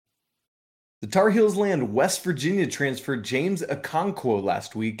The Tar Heels land West Virginia transfer James Okonkwo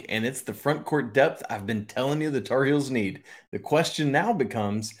last week, and it's the front court depth I've been telling you the Tar Heels need. The question now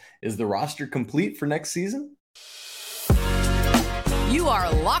becomes, is the roster complete for next season? You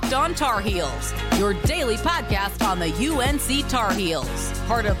are Locked On Tar Heels, your daily podcast on the UNC Tar Heels,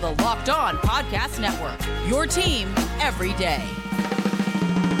 part of the Locked On Podcast Network, your team every day.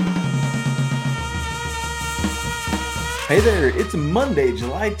 Hey there, it's Monday,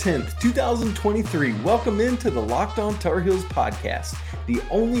 July 10th, 2023. Welcome into the Locked On Tar Heels podcast, the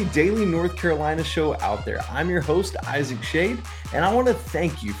only daily North Carolina show out there. I'm your host, Isaac Shade, and I want to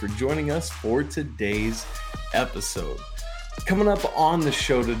thank you for joining us for today's episode. Coming up on the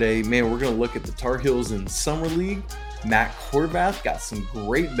show today, man, we're going to look at the Tar Heels in Summer League. Matt Horvath got some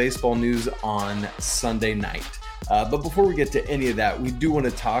great baseball news on Sunday night. But before we get to any of that, we do want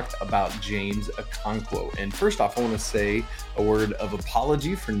to talk about James Okonkwo. And first off, I want to say a word of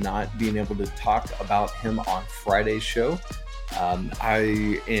apology for not being able to talk about him on Friday's show.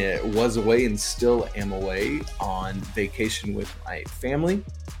 I was away and still am away on vacation with my family,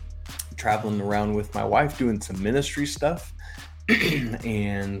 traveling around with my wife, doing some ministry stuff,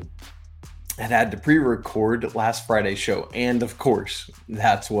 and had to pre-record last Friday's show. And of course,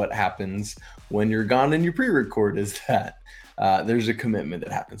 that's what happens when you're gone and you pre-record, is that there's a commitment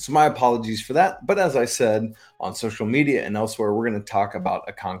that happens. So my apologies for that. But as I said on social media and elsewhere, we're going to talk about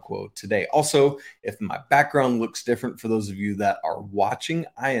Okonkwo today. Also, if my background looks different for those of you that are watching,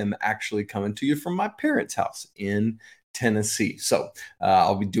 I am actually coming to you from my parents' house in Tennessee. So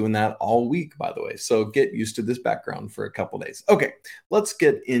I'll be doing that all week, by the way. So get used to this background for a couple days. Okay, let's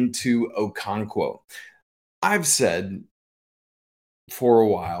get into Okonkwo. I've said for a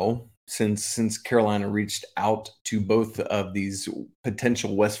while, since Carolina reached out to both of these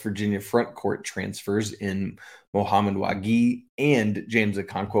potential West Virginia front court transfers in Mohamed Wague and James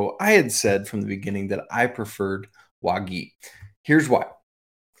Okonkwo, I had said from the beginning that I preferred Wague. Here's why.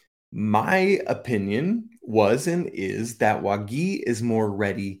 My opinion was and is that Wague is more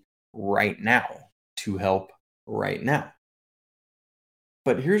ready right now to help right now.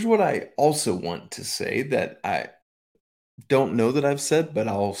 But here's what I also want to say that I don't know that I've said, but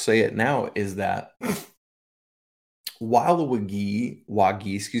I'll say it now, is that while the Wague,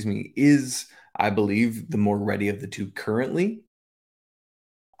 is, I believe, the more ready of the two currently,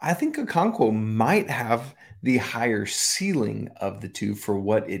 I think Okonkwo might have the higher ceiling of the two for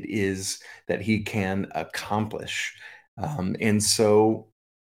what it is that he can accomplish. And so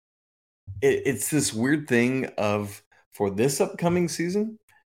it's this weird thing of, for this upcoming season,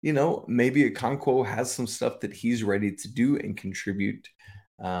 maybe Okonkwo has some stuff that he's ready to do and contribute.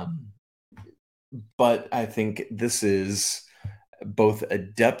 But I think this is both a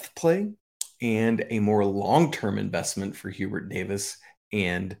depth play and a more long-term investment for Hubert Davis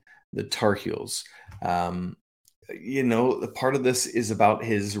and the Tar Heels. Part of this is about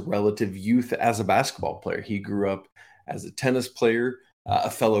his relative youth as a basketball player. He grew up as a tennis player,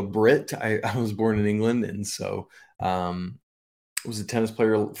 a fellow Brit. I was born in England, and so was a tennis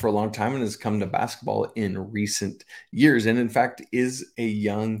player for a long time and has come to basketball in recent years, and in fact is a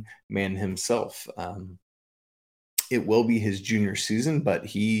young man himself. It will be his junior season, but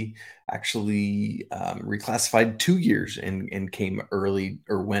he actually reclassified 2 years and came early,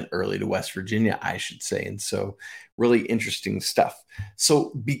 or went early, to West Virginia, I should say. And so really interesting stuff.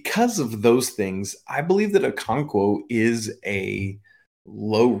 So because of those things, I believe that Okonkwo is a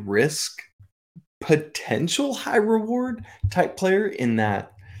low risk, potential high reward type player, in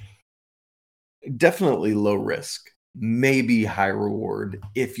that definitely low risk, maybe high reward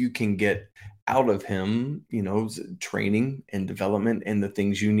if you can get out of him, training and development and the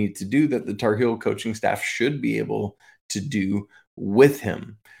things you need to do that the Tar Heel coaching staff should be able to do with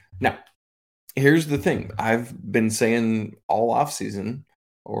him. Now, here's the thing. I've been saying all offseason,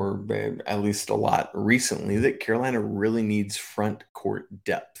 or at least a lot recently, that Carolina really needs front court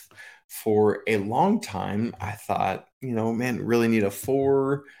depth. For a long time, I thought, really need a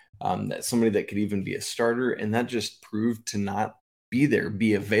four, that somebody that could even be a starter, and that just proved to not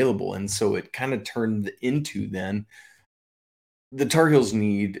be available. And so it kind of turned into, then, the Tar Heels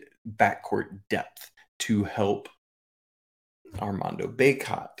need backcourt depth to help Armando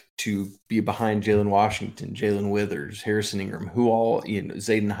Bacot, to be behind Jalen Washington, Jalen Withers, Harrison Ingram,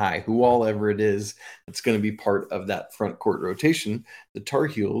 Zayden High, whoever it is that's going to be part of that front court rotation. The Tar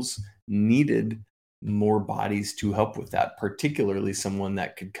Heels needed more bodies to help with that, particularly someone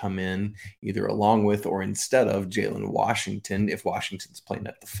that could come in either along with or instead of Jalen Washington, if Washington's playing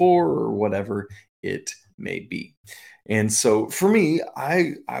at the four or whatever it may be. And so for me,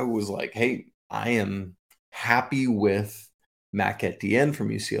 I was like, hey, I am happy with Mac Etienne from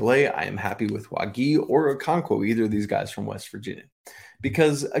UCLA. I am happy with Wagi or Okonkwo, either of these guys from West Virginia.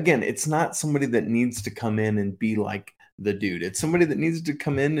 Because, again, it's not somebody that needs to come in and be like the dude. It's somebody that needs to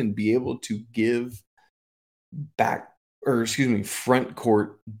come in and be able to give front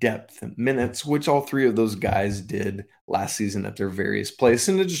court depth minutes, which all three of those guys did last season at their various places.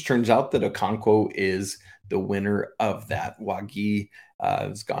 And it just turns out that Okonkwo is the winner of that. Wagi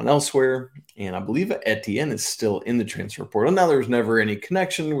has gone elsewhere, and I believe Etienne is still in the transfer portal. Now, there's never any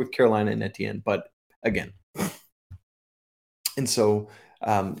connection with Carolina and Etienne, but again. And so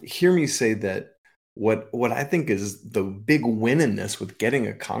hear me say that what I think is the big win in this with getting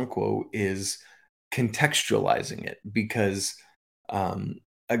Okonkwo is contextualizing it, because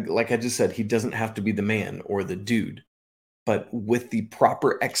like I just said, he doesn't have to be the man or the dude, but with the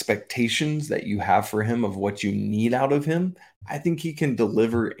proper expectations that you have for him of what you need out of him, I think he can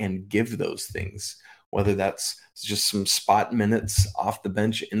deliver and give those things, whether that's just some spot minutes off the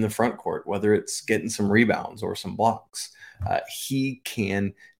bench in the front court, whether it's getting some rebounds or some blocks. He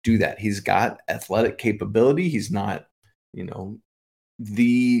can do that. He's got athletic capability. He's not,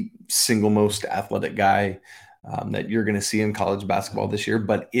 the single most athletic guy that you're going to see in college basketball this year,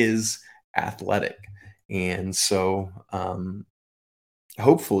 but is athletic. And so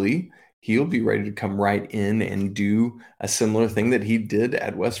hopefully he'll be ready to come right in and do a similar thing that he did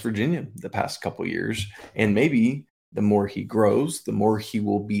at West Virginia the past couple of years. And maybe the more he grows, the more he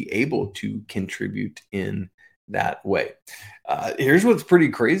will be able to contribute in that way. Here's what's pretty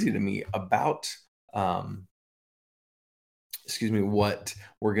crazy to me about what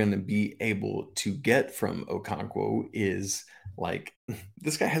we're going to be able to get from Okonkwo is, like,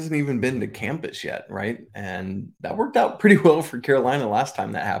 this guy hasn't even been to campus yet, right? And that worked out pretty well for Carolina last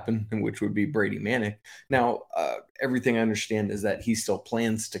time that happened, which would be Brady Manick. Now, everything I understand is that he still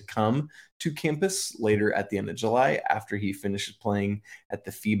plans to come to campus later at the end of July after he finishes playing at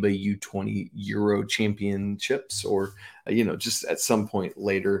the FIBA U20 Euro Championships, or, just at some point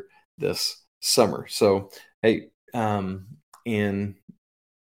later this summer. So, hey, and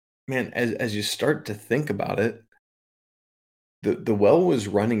man, as you start to think about it, the well was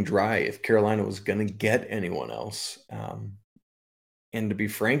running dry if Carolina was going to get anyone else. And to be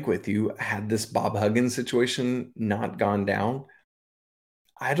frank with you, had this Bob Huggins situation not gone down,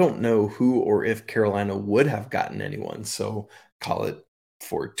 I don't know who or if Carolina would have gotten anyone. So call it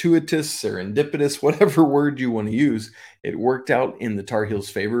fortuitous, serendipitous, whatever word you want to use. It worked out in the Tar Heels'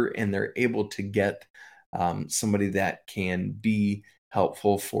 favor, and they're able to get somebody that can be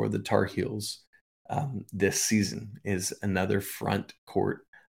helpful for the Tar Heels this season, is another front court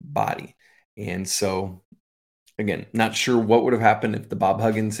body. And so, again, not sure what would have happened if the Bob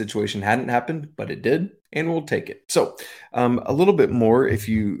Huggins situation hadn't happened, but it did, and we'll take it. So a little bit more, if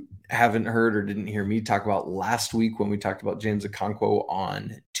you haven't heard or didn't hear me talk about last week when we talked about James Okonkwo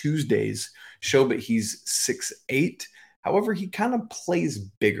on Tuesday's show, but he's 6'8". However, he kind of plays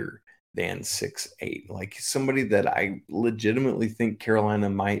bigger than 6'8", like somebody that I legitimately think Carolina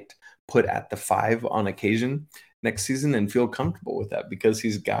might put at the 5 on occasion next season and feel comfortable with that, because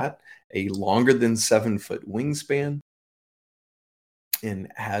he's got a longer than 7-foot wingspan and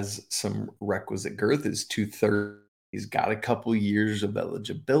has some requisite girth. Is 230. He's got a couple years of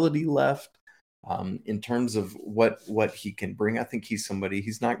eligibility left. In terms of what he can bring, I think he's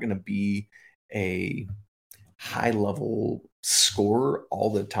not going to be a high level scorer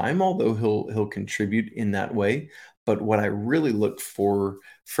all the time, although he'll contribute in that way. But what I really look for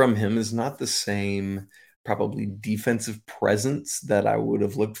from him is not the same probably defensive presence that I would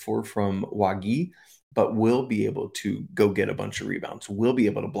have looked for from Wagi, but will be able to go get a bunch of rebounds, will be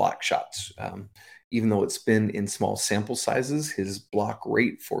able to block shots. Even though it's been in small sample sizes, his block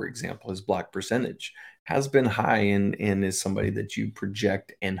rate, for example, his block percentage has been high, and is somebody that you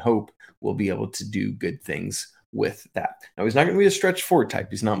project and hope will be able to do good things with that. Now, he's not going to be a stretch four type.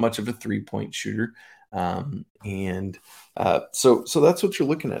 He's not much of a 3-point shooter. So that's what you're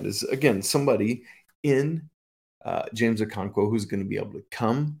looking at, is, again, somebody in James Okonkwo who's going to be able to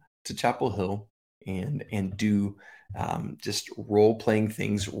come to Chapel Hill and do just role-playing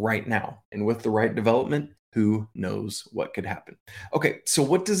things right now. And with the right development, who knows what could happen. Okay, so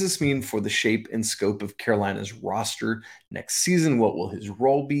what does this mean for the shape and scope of Carolina's roster next season? What will his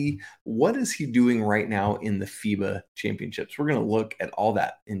role be? What is he doing right now in the FIBA championships? We're going to look at all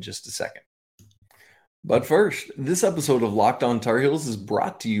that in just a second. But first, this episode of Locked On Tar Heels is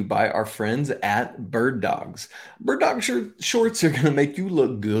brought to you by our friends at Bird Dogs. Bird Dog shorts are going to make you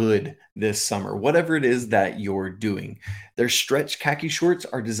look good this summer, whatever it is that you're doing. Their stretch khaki shorts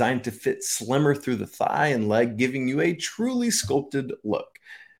are designed to fit slimmer through the thigh and leg, giving you a truly sculpted look.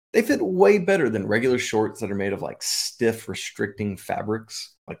 They fit way better than regular shorts that are made of like stiff, restricting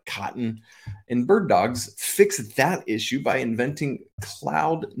fabrics like cotton. And Bird Dogs fix that issue by inventing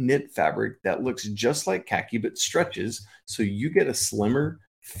cloud knit fabric that looks just like khaki but stretches so you get a slimmer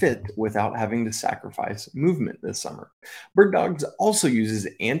fit without having to sacrifice movement this summer. Bird Dogs also uses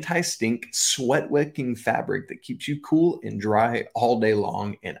anti-stink, sweat-wicking fabric that keeps you cool and dry all day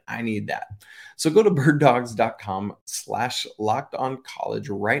long, and I need that. So go to birddogs.com/lockedoncollege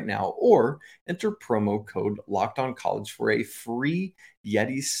right now or enter promo code lockedoncollege for a free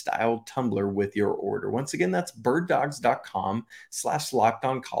Yeti style tumbler with your order. Once again, that's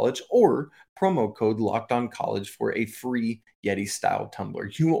birddogs.com/lockedoncollege or promo code lockedoncollege for a free Yeti style tumbler.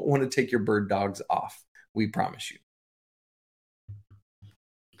 You won't want to take your bird dogs off. We promise you.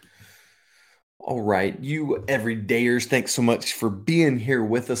 All right, you everydayers, thanks so much for being here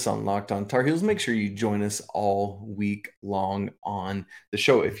with us on Locked On Tar Heels. Make sure you join us all week long on the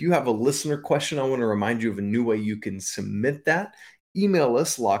show. If you have a listener question, I want to remind you of a new way you can submit that. Email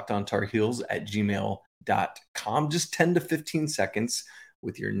us, lockedontarheels@gmail.com. Just 10 to 15 seconds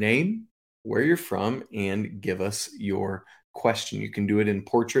with your name, where you're from, and give us your question. You can do it in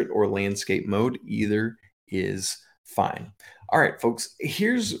portrait or landscape mode. Either is fine. All right, folks,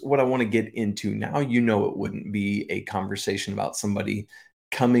 here's what I want to get into now. You know, it wouldn't be a conversation about somebody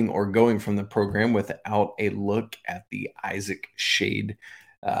coming or going from the program without a look at the Isaac Shade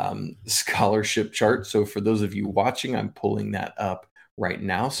scholarship chart. So for those of you watching, I'm pulling that up right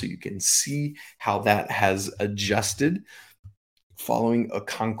now so you can see how that has adjusted following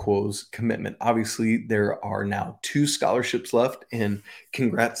Okonkwo's commitment. Obviously, there are now 2 scholarships left, and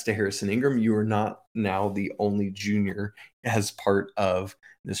congrats to Harrison Ingram. You are not now the only junior as part of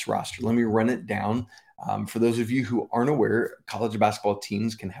this roster. Let me run it down. For those of you who aren't aware, college basketball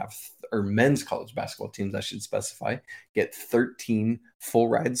teams can have, or men's college basketball teams, I should specify, get 13 full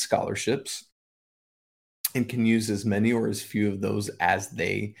ride scholarships and can use as many or as few of those as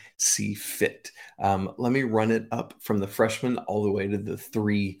they see fit. Let me run it up from the freshmen all the way to the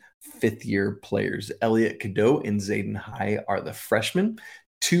 3 fifth-year players. Elliot Cadeau and Zayden High are the freshmen.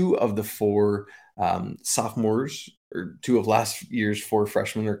 2 of the 4 sophomores, or 2 of last year's 4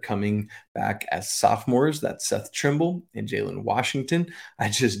 freshmen, are coming back as sophomores. That's Seth Trimble and Jalen Washington. I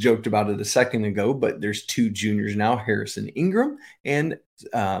just joked about it a second ago, but there's 2 juniors now, Harrison Ingram and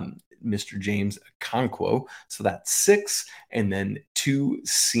Mr. James Okonkwo. So that's 6. And then 2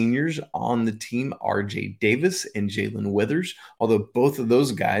 seniors on the team, RJ Davis and Jalen Withers, although both of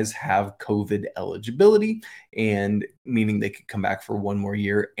those guys have COVID eligibility, and meaning they could come back for 1 more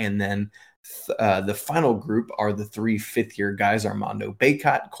year. And then the final group are the 3 fifth-year guys, Armando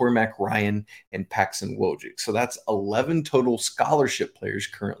Bacot, Cormac Ryan, and Paxton Wojcik. So that's 11 total scholarship players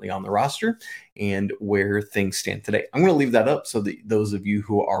currently on the roster and where things stand today. I'm going to leave that up so that those of you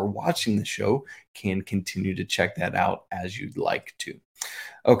who are watching the show can continue to check that out as you'd like to.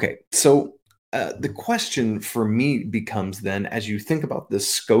 Okay, so the question for me becomes then, as you think about the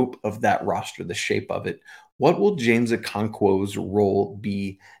scope of that roster, the shape of it, what will James Okonkwo's role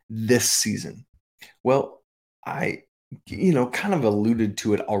be this season? Well, I kind of alluded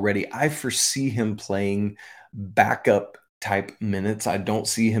to it already. I foresee him playing backup type minutes. I don't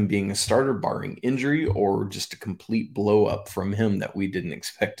see him being a starter barring injury or just a complete blow up from him that we didn't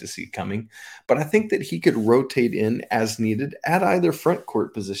expect to see coming. But I think that he could rotate in as needed at either front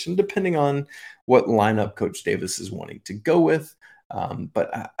court position, depending on what lineup Coach Davis is wanting to go with.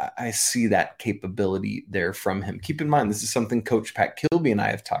 But I see that capability there from him. Keep in mind, this is something Coach Pat Kilby and I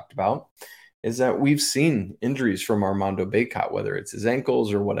have talked about, is that we've seen injuries from Armando Bacot, whether it's his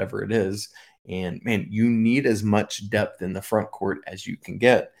ankles or whatever it is. And man, you need as much depth in the front court as you can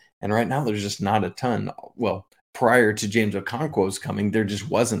get. And right now there's just not a ton. Well, prior to James Okonkwo's coming, there just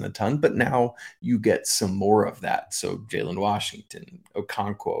wasn't a ton, but now you get some more of that. So Jalen Washington,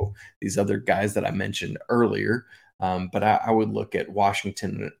 Okonkwo, these other guys that I mentioned earlier. But I would look at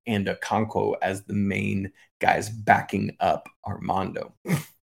Washington and Okonkwo as the main guys backing up Armando.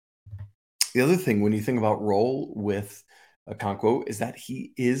 The other thing, when you think about role with Okonkwo, is that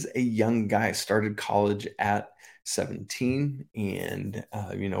he is a young guy, started college at 17 and,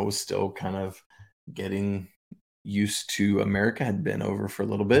 was still kind of getting used to America, had been over for a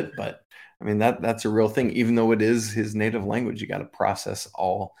little bit. But, I mean, that's a real thing. Even though it is his native language, you got to process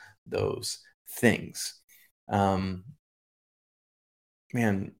all those things.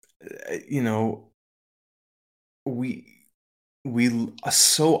 We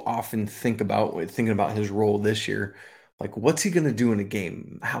so often thinking about his role this year, like what's he going to do in a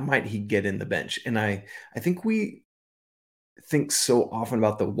game? How might he get in the bench? And I think we think so often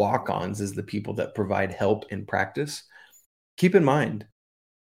about the walk-ons as the people that provide help in practice. Keep in mind,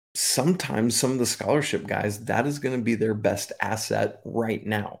 sometimes some of the scholarship guys, that is going to be their best asset right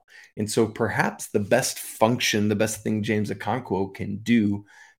now. And so perhaps the best function, the best thing James Okonkwo can do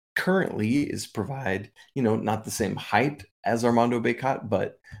currently is provide, not the same height as Armando Bacot,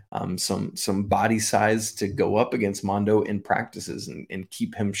 but some body size to go up against Mondo in practices and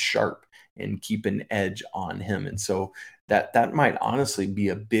keep him sharp and keep an edge on him. And so that might honestly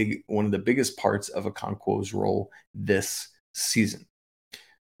be one of the biggest parts of Okonkwo's role this season.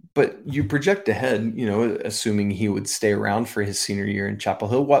 But you project ahead, assuming he would stay around for his senior year in Chapel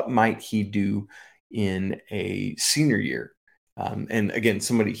Hill, what might he do in a senior year? And again,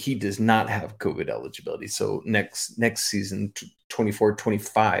 he does not have COVID eligibility. So next season,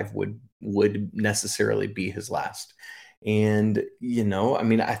 24-25 would necessarily be his last. And,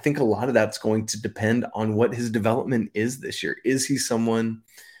 I think a lot of that's going to depend on what his development is this year. Is he someone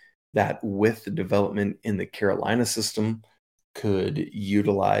that with the development in the Carolina system could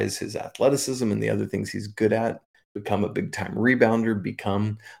utilize his athleticism and the other things he's good at, become a big time rebounder,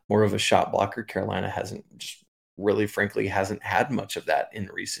 become more of a shot blocker? Carolina hasn't had much of that in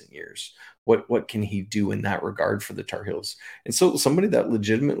recent years. What can he do in that regard for the Tar Heels? And so somebody that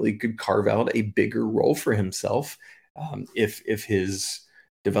legitimately could carve out a bigger role for himself if his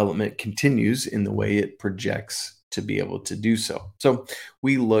development continues in the way it projects to be able to do so. So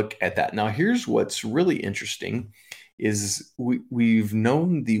we look at that. Now, here's what's really interesting is we've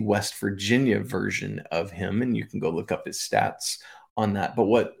known the West Virginia version of him, and you can go look up his stats on that.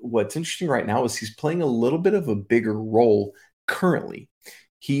 But what's interesting right now is he's playing a little bit of a bigger role currently.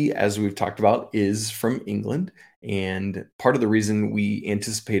 He, as we've talked about, is from England, and part of the reason we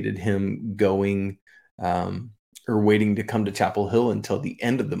anticipated him going or waiting to come to Chapel Hill until the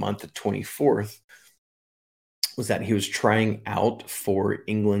end of the month, the 24th, was that he was trying out for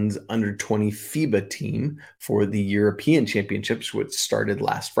England's under-20 FIBA team for the European Championships, which started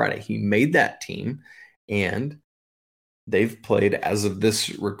last Friday. He made that team, and they've played, as of this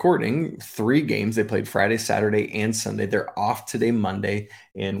recording, 3 games. They played Friday, Saturday, and Sunday. They're off today, Monday,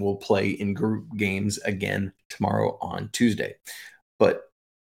 and will play in group games again tomorrow on Tuesday. But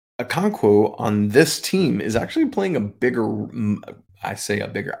Okonkwo on this team is actually playing a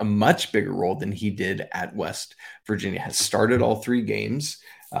much bigger role than he did at West Virginia. Has started all 3 games.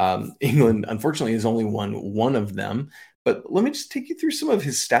 England, unfortunately, has only won one of them. But let me just take you through some of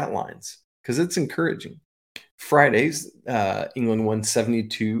his stat lines because it's encouraging. Fridays, England won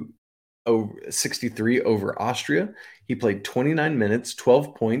 62-63 over Austria. He played 29 minutes,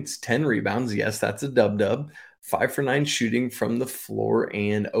 12 points, 10 rebounds. Yes, that's a dub-dub. 5 for 9 shooting from the floor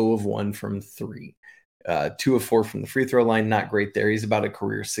and 0 of 1 from 3. 2 of 4 from the free throw line. Not great there. He's about a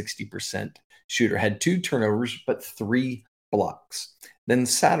career 60% shooter. Had 2 turnovers, but 3 blocks. Then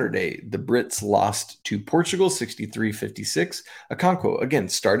Saturday, the Brits lost to Portugal 63-56. Okonkwo, again,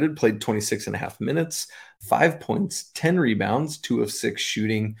 played 26 and a half minutes, 5 points, 10 rebounds, 2 of 6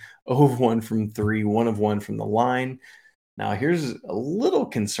 shooting, 0 of 1 from 3, 1 of 1 from the line. Now, here's a little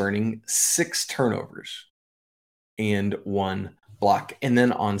concerning, 6 turnovers and 1 block. And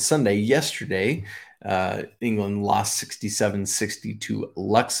then on Sunday, yesterday, England lost 67-60 to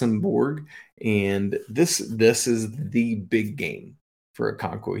Luxembourg. And this is the big game for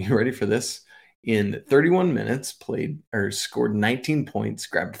Okonkwo. You ready for this? In 31 minutes, scored 19 points,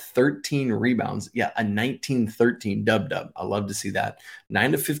 grabbed 13 rebounds. Yeah, a 19-13 dub-dub. I love to see that.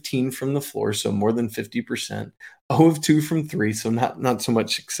 9 of 15 from the floor, so more than 50%. 0 of 2 from 3, so not so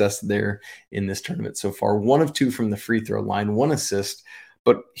much success there in this tournament so far. 1 of 2 from the free throw line, 1 assist.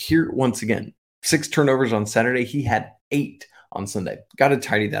 But here, once again, 6 turnovers on Saturday. He had 8 on Sunday. Got to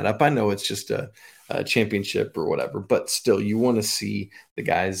tidy that up. I know it's just a championship or whatever, but still, you want to see the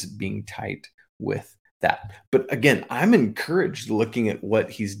guys being tight with that. But again, I'm encouraged looking at what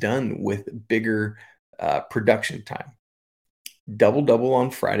he's done with bigger production time. Double-double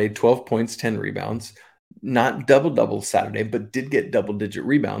on Friday, 12 points, 10 rebounds. Not double-double Saturday, but did get double-digit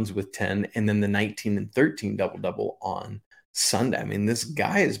rebounds with 10, and then the 19 and 13 double-double on Sunday. I mean, this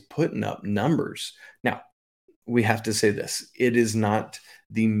guy is putting up numbers. Now, we have to say this. It is not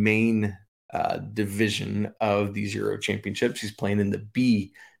the main division of these Euro Championships. He's playing in the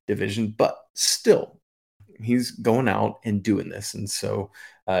B division, but still, he's going out and doing this. And so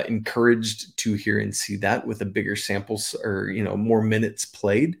encouraged to hear and see that with a bigger samples or, more minutes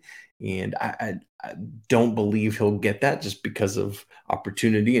played. And I don't believe he'll get that just because of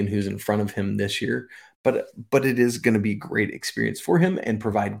opportunity and who's in front of him this year. But it is going to be great experience for him and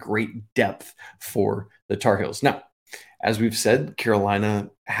provide great depth for the Tar Heels. Now, as we've said,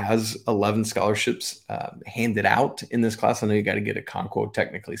 Carolina has 11 scholarships handed out in this class. I know you got to get Okonkwo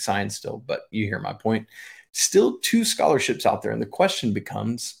technically signed still, but you hear my point. Still 2 scholarships out there. And the question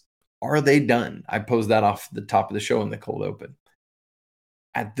becomes, Are they done? I posed that off the top of the show in the cold open.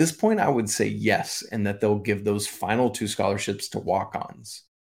 At this point, I would say yes, and that they'll give those final 2 scholarships to walk-ons.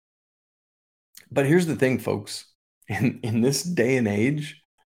 But here's the thing, folks. In this day and age,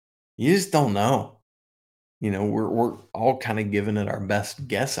 you just don't know. We're all kind of giving it our best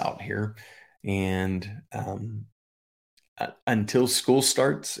guess out here, and until school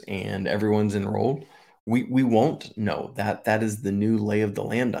starts and everyone's enrolled, we won't know. That is the new lay of the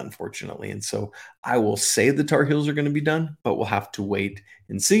land, unfortunately. And so I will say the Tar Heels are going to be done, but we'll have to wait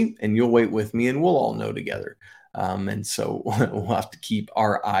and see. And you'll wait with me, and we'll all know together. And so we'll have to keep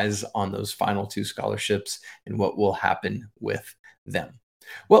our eyes on those final 2 scholarships and what will happen with them.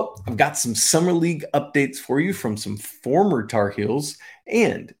 Well, I've got some summer league updates for you from some former Tar Heels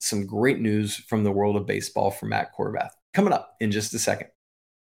and some great news from the world of baseball from Matt Horvath coming up in just a second.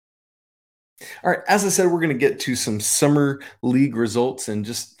 All right, as I said, we're going to get to some summer league results and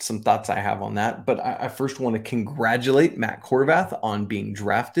just some thoughts I have on that. But I first want to congratulate Matt Horvath on being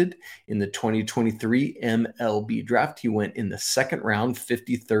drafted in the 2023 MLB draft. He went in the second round,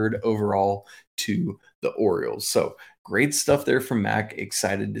 53rd overall to the Orioles. So great stuff there from Mac.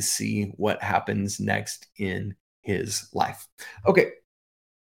 Excited to see what happens next in his life. Okay,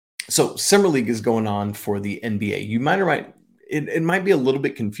 so summer league is going on for the NBA. You might or might it might be a little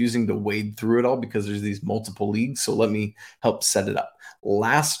bit confusing to wade through it all because there's these multiple leagues. So let me help set it up.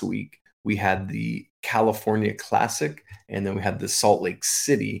 Last week, we had the California Classic, and then we had the Salt Lake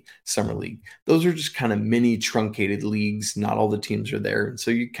City Summer League. Those are just kind of mini truncated leagues. Not all the teams are there. And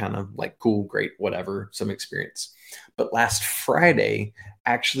so you kind of like, cool, great, whatever, some experience. But last Friday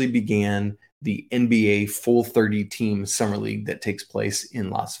actually began the NBA Full 30 Team Summer League that takes place in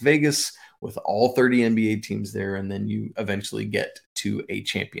Las Vegas, with all 30 NBA teams there, and then you eventually get to a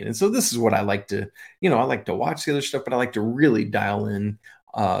champion. And so this is what I like to, I like to watch the other stuff, but I like to really dial in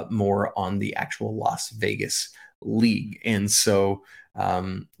more on the actual Las Vegas league. And so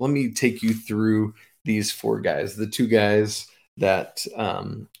let me take you through these 4 guys, the 2 guys that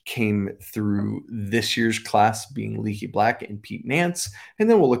came through this year's class being Leaky Black and Pete Nance. And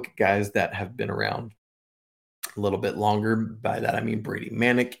then we'll look at guys that have been around a little bit longer. By that, I mean Brady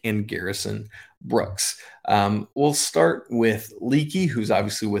Manick and Garrison Brooks. We'll start with Leaky, who's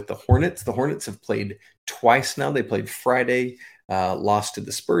obviously with the Hornets. The Hornets have played twice now. They played Friday, lost to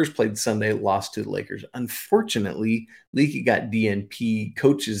the Spurs, played Sunday, lost to the Lakers. Unfortunately, Leaky got DNP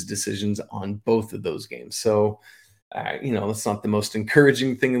coaches' decisions on both of those games. So, that's not the most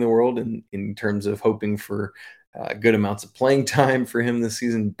encouraging thing in the world in terms of hoping for good amounts of playing time for him this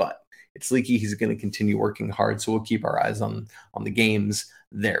season, but it's Leaky. He's going to continue working hard, so we'll keep our eyes on the games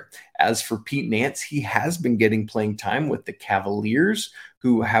there. As for Pete Nance, he has been getting playing time with the Cavaliers,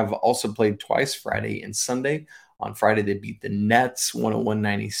 who have also played twice, Friday and Sunday. On Friday, they beat the Nets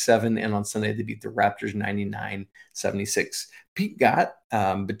 101-97, and on Sunday, they beat the Raptors 99-76. Pete got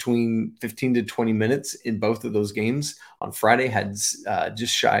between 15 to 20 minutes in both of those games. On Friday, had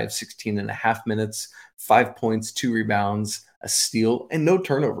just shy of 16 and a half minutes, 5 points, 2 rebounds, a steal, and no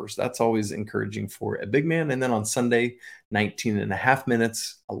turnovers. That's always encouraging for a big man. And then on Sunday, 19 and a half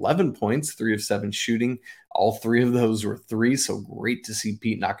minutes, 11 points, 3 of 7 shooting. All 3 of those were threes. So great to see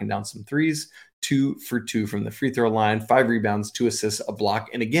Pete knocking down some threes. 2 for 2 from the free throw line, 5 rebounds, 2 assists, a block,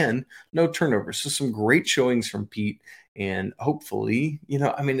 and again, no turnovers. So some great showings from Pete. And hopefully,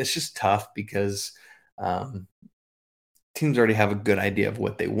 it's just tough because teams already have a good idea of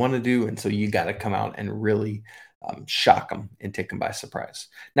what they want to do. And so you got to come out and really shock them and take them by surprise.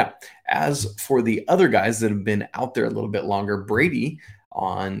 Now, as for the other guys that have been out there a little bit longer, Brady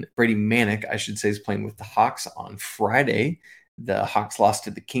Manick, I should say, is playing with the Hawks on Friday. The Hawks lost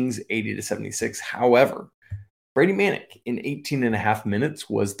to the Kings 80-76. However, Brady Manick in 18 and a half minutes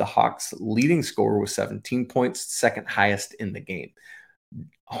was the Hawks' leading scorer with 17 points, second highest in the game.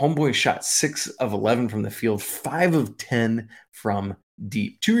 Homeboy shot 6 of 11 from the field, 5 of 10 from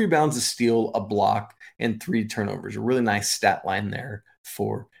deep. 2 rebounds, a steal, a block, and 3 turnovers. A really nice stat line there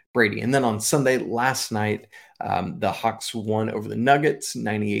for Brady. And then on Sunday, last night, the Hawks won over the Nuggets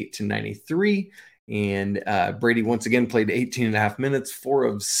 98-93. And Brady once again played 18 and a half minutes, 4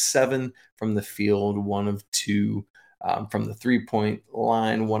 of 7 from the field, 1 of 2 from the 3-point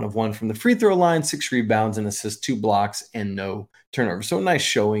line, 1 of 1 from the free throw line, 6 rebounds and assists, 2 blocks, and no turnover. So a nice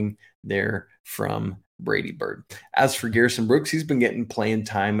showing there from Brady Bird. As for Garrison Brooks, he's been getting playing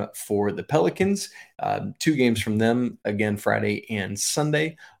time for the Pelicans. 2 games from them, again, Friday and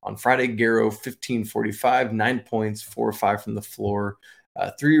Sunday. On Friday, Garrow 15-45, 9 points, 4 or 5 from the floor,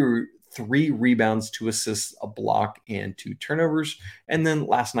 3 rebounds, 2 assists, a block, and 2 turnovers. And then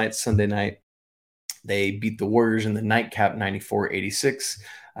last night, Sunday night, they beat the Warriors in the nightcap 94-86.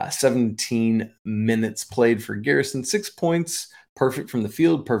 17 minutes played for Garrison, 6 points, perfect from the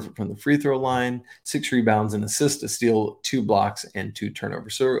field, perfect from the free throw line, 6 rebounds, an assist, a steal, 2 blocks, and 2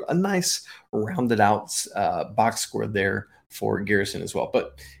 turnovers. So a nice rounded out box score there for Garrison as well.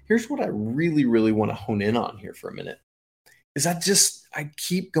 But here's what I really, really want to hone in on here for a minute, is I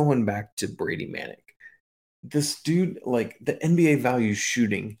keep going back to Brady Manick. This dude, like, the NBA values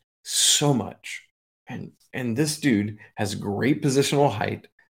shooting so much. And this dude has great positional height,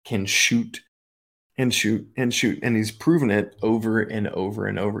 can shoot and shoot and shoot. And he's proven it over and over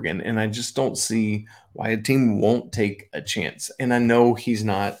and over again. And I just don't see why a team won't take a chance. And I know he's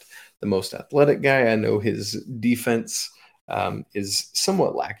not the most athletic guy. I know his defense is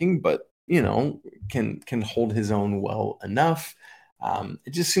somewhat lacking, but, can hold his own well enough.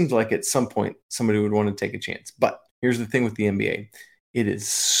 It just seems like at some point somebody would want to take a chance. But here's the thing with the NBA. It is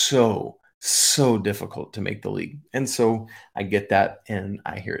so difficult to make the league. And so I get that and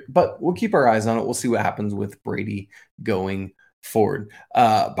I hear it. But we'll keep our eyes on it. We'll see what happens with Brady going forward.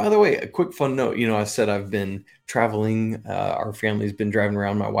 By the way, a quick fun note. I said I've been traveling. Our family's been driving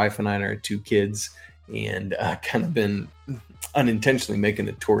around, my wife and I and our 2 kids, and kind of been unintentionally making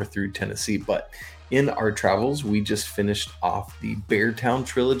a tour through Tennessee. But in our travels, we just finished off the Beartown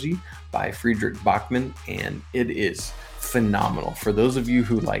trilogy by Friedrich Bachmann, and it is phenomenal. For those of you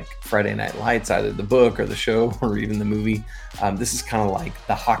who like Friday Night Lights, either the book or the show or even the movie, this is kind of like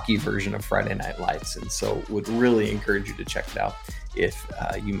the hockey version of Friday Night Lights, and so would really encourage you to check it out if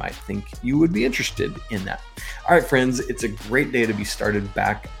you might think you would be interested in that. All right, friends, it's a great day to be started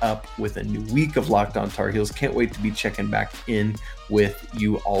back up with a new week of Locked On Tar Heels. Can't wait to be checking back in with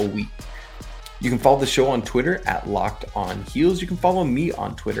you all week. You can follow the show on Twitter at Locked On Heels. You can follow me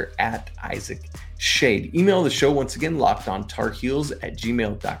on Twitter at Isaac Shade. Email the show once again,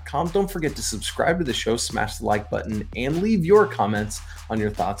 lockedontarheels@gmail.com. Don't forget to subscribe to the show, smash the like button, and leave your comments on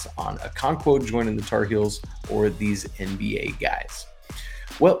your thoughts on Okonkwo joining the Tar Heels or these NBA guys.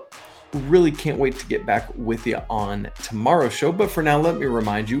 Well, really can't wait to get back with you on tomorrow's show. But for now, let me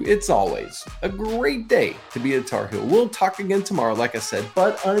remind you, it's always a great day to be a Tar Heel. We'll talk again tomorrow, like I said.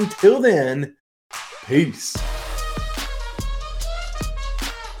 But until then, peace.